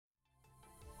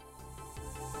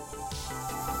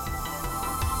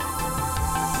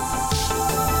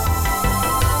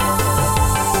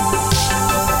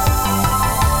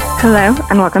Hello,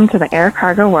 and welcome to the Air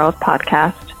Cargo World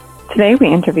podcast. Today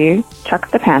we interview Chuck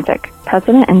Stepanczyk,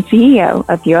 President and CEO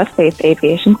of U.S.-based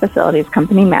Aviation Facilities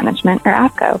Company Management, or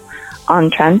AFCO, on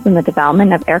trends in the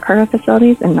development of air cargo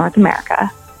facilities in North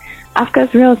America.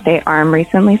 AFCO's real estate arm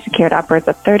recently secured upwards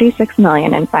of $36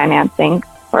 million in financing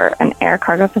for an air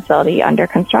cargo facility under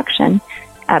construction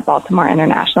at Baltimore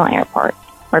International Airport,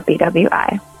 or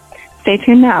BWI. Stay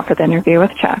tuned now for the interview with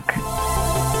Chuck.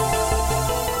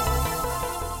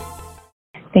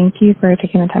 Thank you for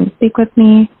taking the time to speak with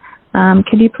me.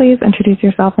 Could you please introduce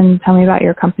yourself and tell me about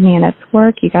your company and its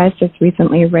work? You guys just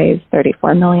recently raised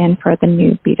 $34 million for the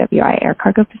new BWI air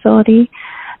cargo facility.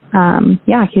 Can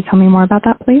you tell me more about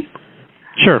that, please?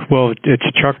 Sure. Well, it's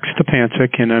Chuck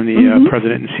Stepanczyk, and I'm the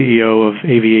President and CEO of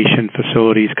Aviation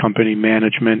Facilities Company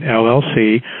Management,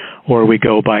 LLC, or we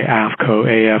go by AFCO,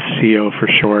 AFCO for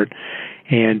short.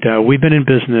 And we've been in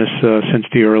business since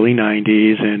the early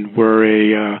 90s, and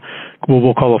we're what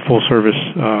we'll call a full-service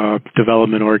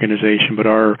development organization, but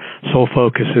our sole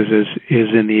focus is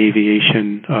in the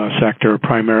aviation sector,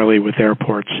 primarily with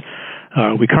airports.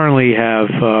 We currently have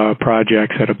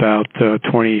projects at about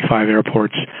 25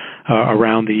 airports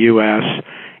around the U.S.,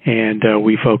 and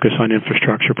we focus on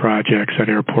infrastructure projects at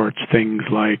airports, things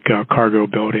like cargo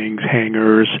buildings,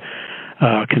 hangars,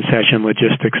 concession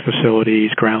logistics facilities,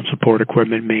 ground support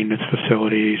equipment, maintenance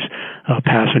facilities,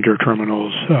 passenger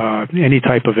terminals, any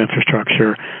type of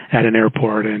infrastructure at an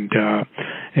airport. And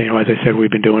as I said,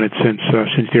 we've been doing it since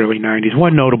the early 90s.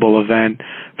 One notable event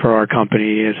for our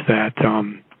company is that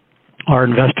our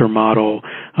investor model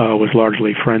was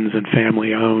largely friends and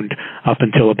family owned up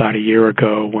until about a year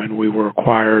ago, when we were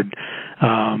acquired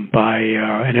by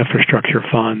an infrastructure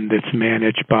fund that's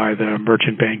managed by the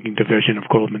merchant banking division of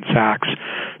Goldman Sachs.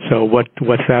 So what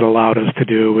that allowed us to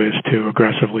do is to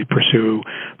aggressively pursue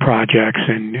projects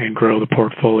and grow the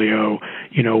portfolio,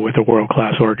 with a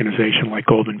world-class organization like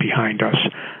Goldman behind us.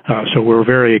 So we're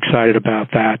very excited about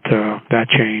that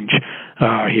change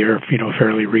here,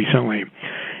 fairly recently.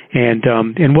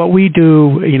 And what we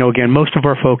do, again, most of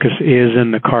our focus is in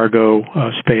the cargo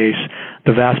space.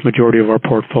 The vast majority of our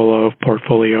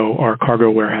portfolio are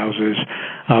cargo warehouses,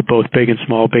 both big and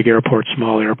small, big airports,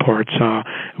 small airports.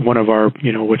 One of our,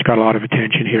 which got a lot of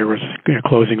attention here, was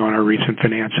closing on our recent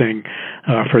financing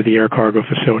for the air cargo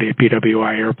facility at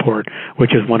BWI Airport,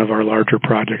 which is one of our larger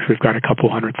projects. We've got a couple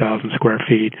 100,000 square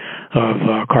feet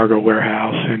of cargo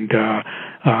warehouse, and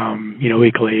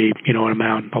equally,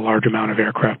 a large amount of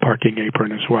aircraft parking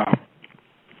apron as well.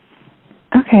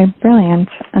 Okay, brilliant.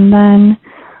 And then,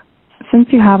 since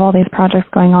you have all these projects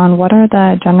going on, what are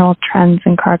the general trends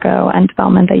in cargo and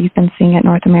development that you've been seeing at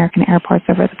North American airports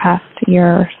over the past year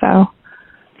or so?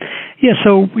 Yeah,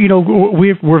 so,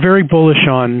 we're very bullish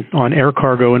on air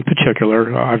cargo in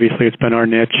particular. Obviously, it's been our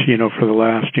niche, for the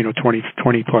last,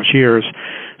 20 plus years.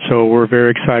 So we're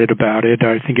very excited about it.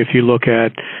 I think if you look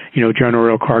at,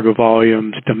 general air cargo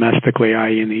volumes domestically,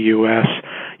 i.e. in the U.S.,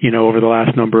 over the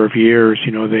last number of years,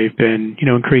 they've been,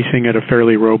 increasing at a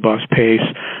fairly robust pace,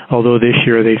 although this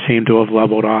year they seem to have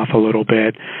leveled off a little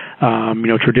bit.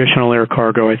 Traditional air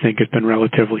cargo, I think, has been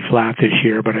relatively flat this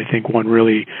year, but I think one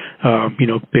really,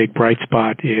 big bright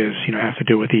spot is, has to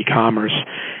do with e-commerce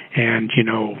and,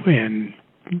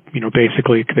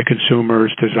 basically the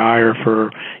consumer's desire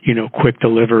for, quick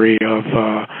delivery of,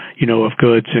 of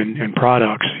goods and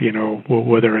products,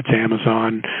 whether it's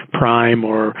Amazon Prime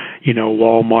or,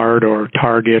 Walmart or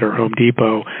Target or Home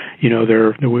Depot,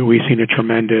 we've seen a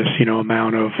tremendous,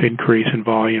 amount of increase in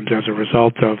volumes as a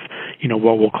result of,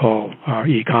 what we'll call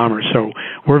e-commerce. So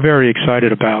we're very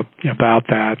excited about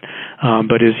that.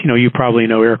 But as, you probably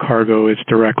know, air cargo is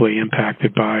directly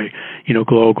impacted by,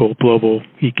 global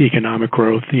economic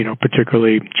growth,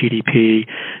 particularly GDP,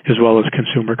 as well as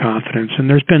consumer confidence. And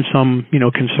there's been some,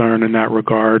 concern in that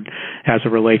regard as it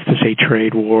relates to, say,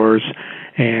 trade wars.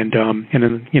 And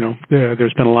then,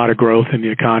 there's been a lot of growth in the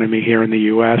economy here in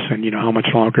the U.S. and, how much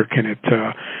longer can it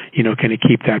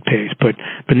keep that pace? But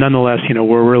nonetheless,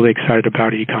 we're really excited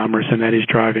about e-commerce, and that is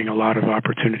driving a lot of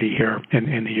opportunity here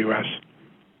in the U.S.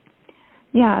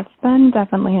 Yeah, it's been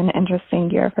definitely an interesting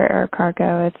year for air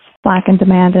cargo. It's slack in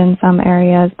demand in some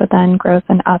areas, but then growth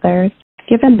in others.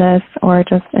 Given this, or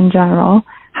just in general,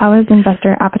 how is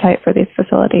investor appetite for these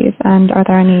facilities? And are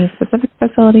there any specific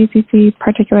facilities you see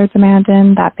particular demand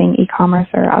in, that being e-commerce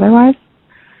or otherwise?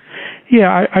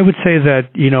 Yeah, I would say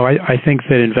that, I think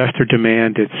that investor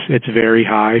demand, it's very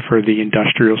high for the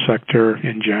industrial sector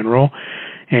in general,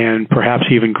 and perhaps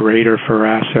even greater for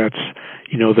assets,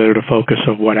 that are the focus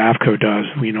of what AFCO does.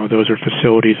 Those are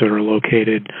facilities that are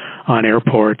located on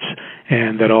airports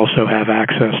and that also have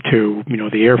access to,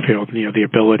 the airfield, the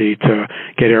ability to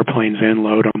get airplanes in,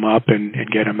 load them up, and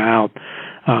get them out.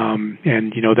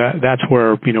 That's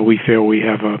where, we feel we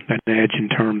have an edge in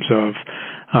terms of,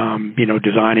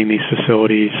 designing these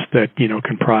facilities that,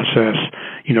 can process,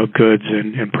 goods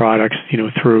and products,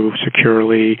 through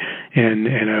securely and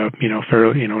in a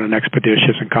fairly, in an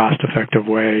expeditious and cost-effective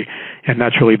way. And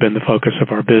that's really been the focus of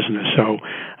our business. So,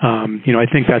 I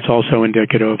think that's also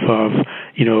indicative of,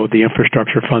 the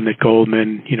infrastructure fund that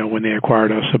Goldman, when they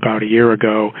acquired us about a year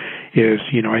ago, is,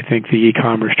 I think the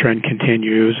e-commerce trend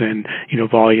continues and,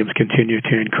 volumes continue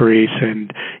to increase.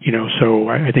 And, so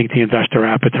I think the investor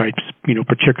appetite,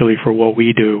 particularly for what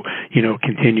we do,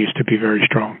 continues to be very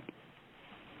strong.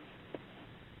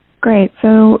 Great.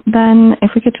 So then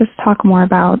if we could just talk more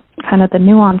about kind of the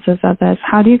nuances of this,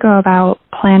 how do you go about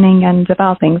planning and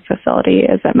developing a facility?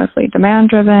 Is it mostly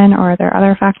demand-driven, or are there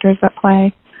other factors at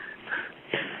play?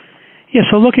 Yeah,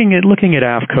 so looking at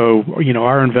AFCO,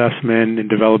 our investment and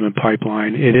development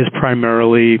pipeline, it is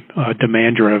primarily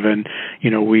demand-driven.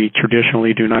 We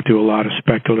traditionally do not do a lot of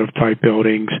speculative type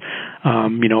buildings.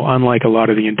 Unlike a lot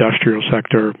of the industrial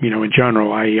sector, in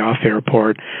general, i.e. off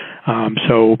airport.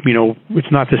 So,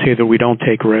 it's not to say that we don't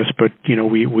take risks, but,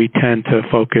 we tend to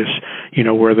focus,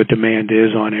 where the demand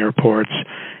is on airports.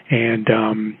 And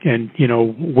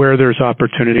where there's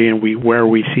opportunity and where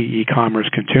we see e-commerce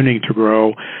continuing to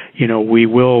grow, we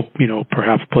will,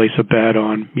 perhaps place a bet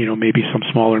on, maybe some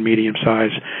smaller,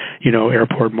 medium-sized,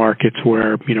 airport markets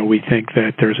where, we think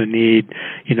that there's a need,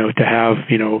 to have,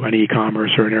 an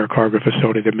e-commerce or an air cargo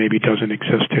facility that maybe doesn't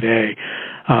exist today.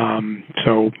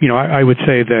 So, I would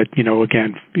say that,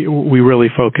 again, we really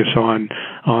focus on,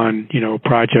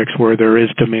 projects where there is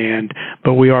demand,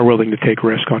 but we are willing to take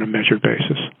risk on a measured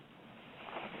basis.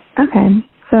 Okay.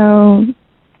 So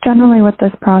generally with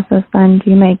this process, then,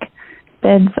 do you make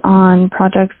bids on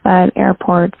projects that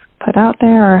airports put out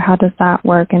there, or how does that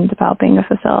work in developing a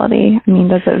facility? I mean,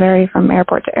 does it vary from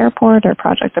airport to airport or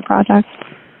project to project?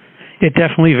 It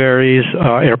definitely varies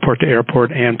airport to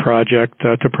airport and project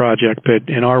to project,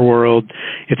 but in our world,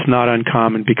 it's not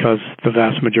uncommon because the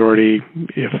vast majority,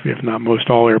 if not most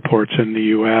all airports in the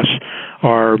U.S.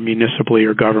 are municipally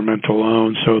or governmental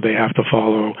owned, so they have to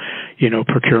follow,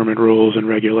 procurement rules and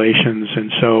regulations.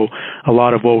 And so a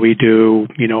lot of what we do,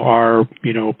 are,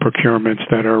 procurements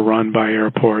that are run by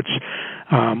airports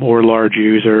or large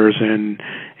users, and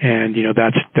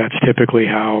that's typically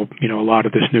how a lot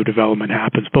of this new development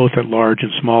happens, both at large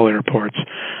and small airports.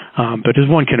 But as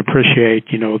one can appreciate,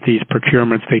 these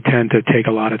procurements, they tend to take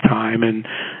a lot of time, and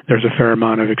there's a fair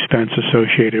amount of expense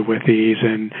associated with these,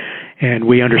 and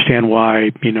we understand why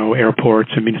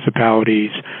airports and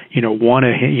municipalities want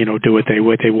to do what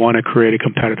they want to create a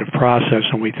competitive process,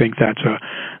 and we think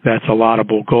that's a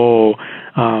laudable goal.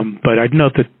 But I'd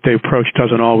note that the approach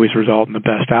doesn't always result in the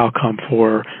best outcome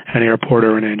for an airport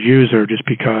or an end user, just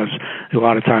because a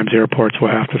lot of times airports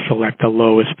will have to select the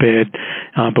lowest bid,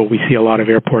 but we see a lot of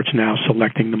airports now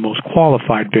selecting the most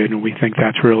qualified bid, and we think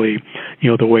that's really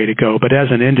the way to go. But as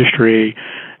an industry,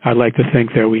 I'd like to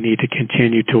think that we need to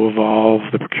continue to evolve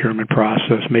the procurement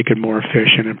process, make it more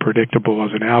efficient and predictable as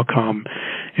an outcome,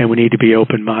 and we need to be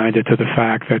open-minded to the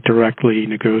fact that directly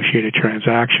negotiated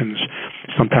transactions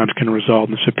sometimes can result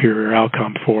in a superior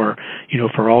outcome for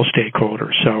all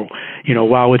stakeholders. So,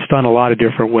 while it's done a lot of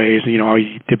different ways,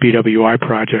 the BWI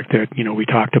project that, we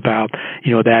talked about,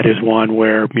 that is one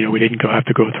where, we didn't have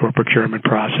to go through a procurement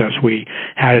process. We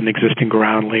had an existing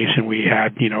ground lease, and we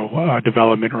had,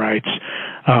 development rights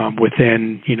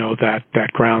within, that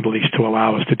ground lease to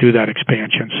allow us to do that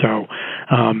expansion. So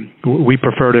we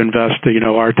prefer to invest,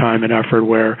 our time and effort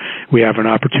where we have an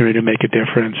opportunity to make a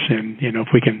difference. And, if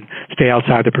we can stay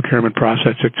outside the procurement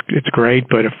process, it's great.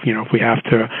 But if we have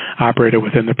to operate it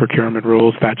within the procurement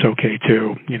rules, that's okay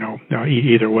too.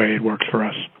 Either way, it works for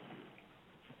us.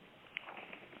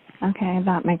 Okay,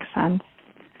 that makes sense.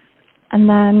 And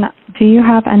then, do you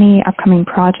have any upcoming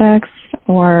projects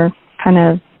or kind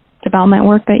of development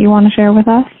work that you want to share with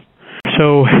us?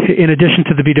 So in addition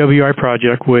to the BWI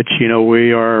project, which,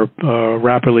 we are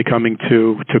rapidly coming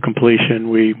to completion,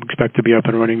 we expect to be up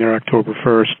and running there October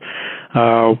 1st.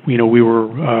 We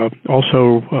were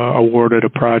also awarded a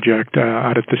project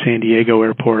out at the San Diego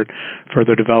airport for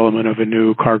the development of a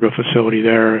new cargo facility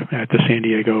there at the San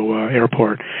Diego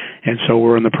airport. And so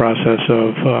we're in the process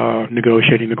of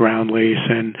negotiating the ground lease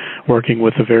and working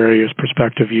with the various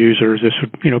prospective users. This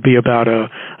would, be about a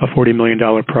 $40 million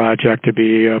project to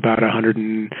be about 100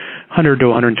 100 to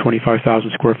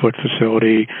 125,000 square foot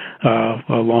facility,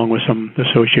 along with some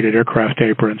associated aircraft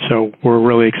aprons. So we're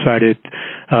really excited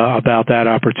about that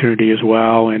opportunity as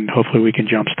well, and hopefully we can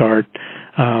jumpstart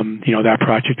that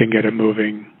project and get it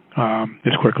moving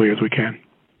as quickly as we can.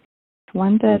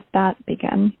 When did that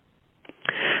begin?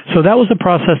 So that was a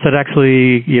process that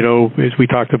actually, as we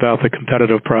talked about the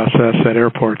competitive process at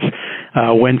airports,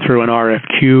 went through an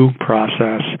RFQ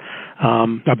process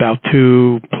about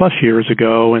 2+ years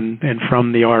ago, and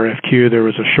from the RFQ there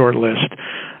was a short list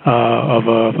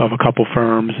of a couple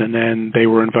firms, and then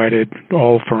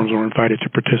all firms were invited to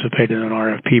participate in an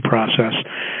RFP process,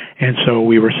 and so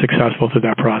we were successful through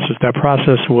that process. That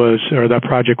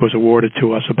project was awarded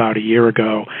to us about a year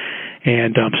ago.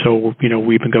 And so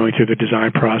we've been going through the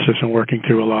design process and working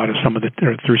through some of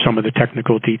the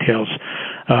technical details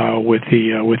with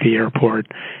the airport,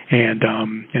 and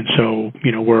so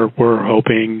we're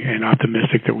hoping and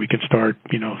optimistic that we can start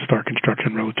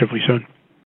construction relatively soon.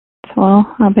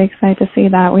 Well, I'll be excited to see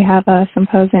that. We have a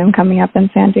symposium coming up in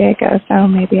San Diego, so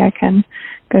maybe I can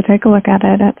go take a look at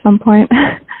it at some point.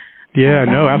 Yeah,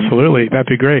 no, absolutely. That'd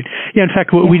be great. Yeah, in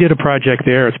fact, we did a project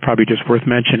there. It's probably just worth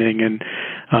mentioning, and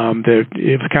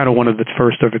it was kind of one of the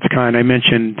first of its kind. I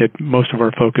mentioned that most of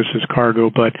our focus is cargo,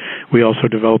 but we also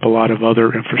develop a lot of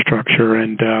other infrastructure,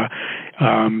 and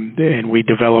we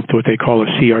developed what they call a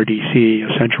CRDC,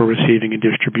 a Central Receiving and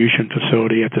Distribution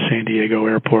Facility at the San Diego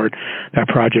Airport. That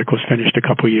project was finished a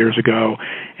couple years ago,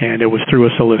 and it was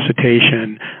through a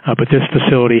solicitation, but this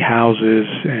facility houses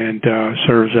and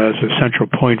serves as a central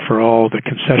point for all the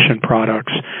concession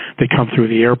products that come through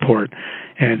the airport.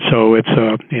 And so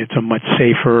it's a much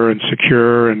safer and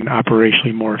secure and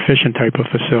operationally more efficient type of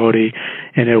facility.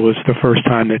 And it was the first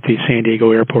time that the San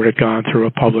Diego Airport had gone through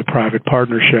a public-private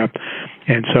partnership.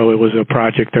 And so it was a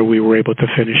project that we were able to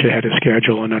finish ahead of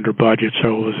schedule and under budget.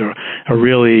 So it was a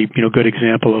really good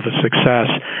example of a success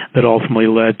that ultimately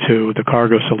led to the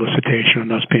cargo solicitation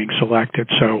and us being selected.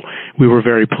 So we were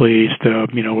very pleased,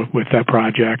 with that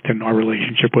project and our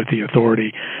relationship with the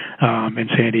authority in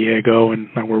San Diego, and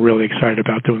we're really excited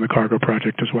about doing the cargo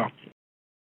project as well.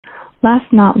 Last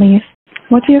but not least,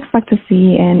 what do you expect to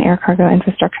see in air cargo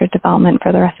infrastructure development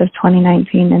for the rest of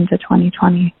 2019 into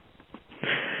 2020?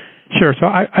 Sure. So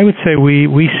I would say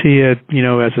we see it,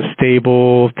 as a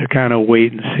stable to kind of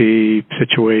wait and see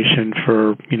situation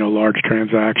for, large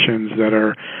transactions that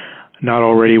are not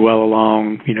already well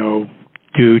along,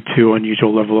 due to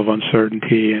unusual level of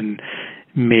uncertainty and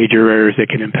major areas that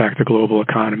can impact the global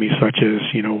economy, such as,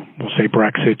 we'll say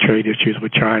Brexit, trade issues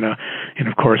with China. And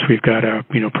of course, we've got a,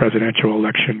 presidential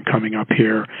election coming up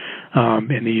here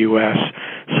in the U.S.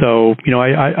 So,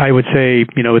 I would say,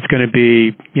 it's going to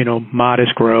be,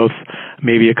 modest growth,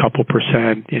 maybe a couple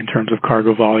 % in terms of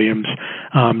cargo volumes,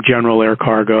 general air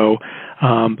cargo.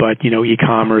 But,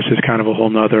 e-commerce is kind of a whole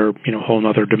nother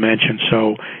dimension.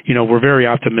 So, we're very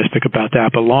optimistic about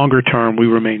that. But longer term, we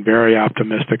remain very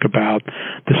optimistic about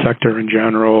the sector in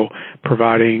general,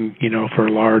 providing, for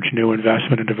large new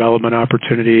investment and development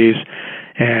opportunities.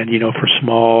 And, for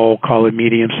small, call it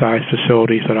medium-sized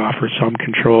facilities that offer some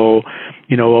control,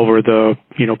 over the,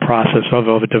 process of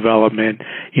a development,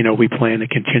 we plan to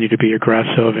continue to be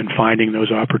aggressive in finding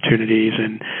those opportunities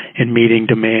and meeting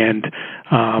demand,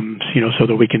 so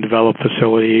that we can develop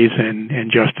facilities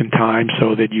and just in time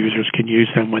so that users can use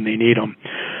them when they need them.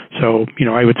 So,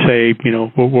 I would say,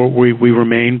 we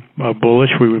remain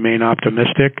bullish, we remain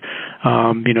optimistic,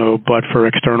 but for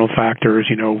external factors,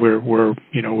 we're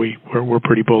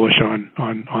pretty bullish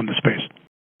on the space.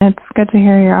 It's good to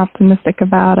hear you're optimistic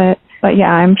about it. But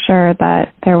yeah, I'm sure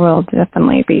that there will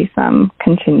definitely be some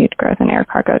continued growth in air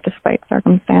cargo despite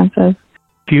circumstances.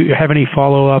 If you have any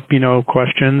follow-up,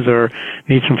 questions or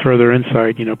need some further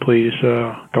insight, please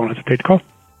don't hesitate to call.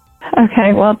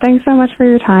 Okay, well, thanks so much for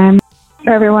your time. For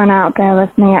everyone out there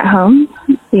listening at home,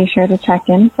 be sure to check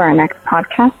in for our next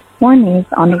podcast for news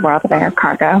on the world of air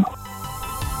cargo.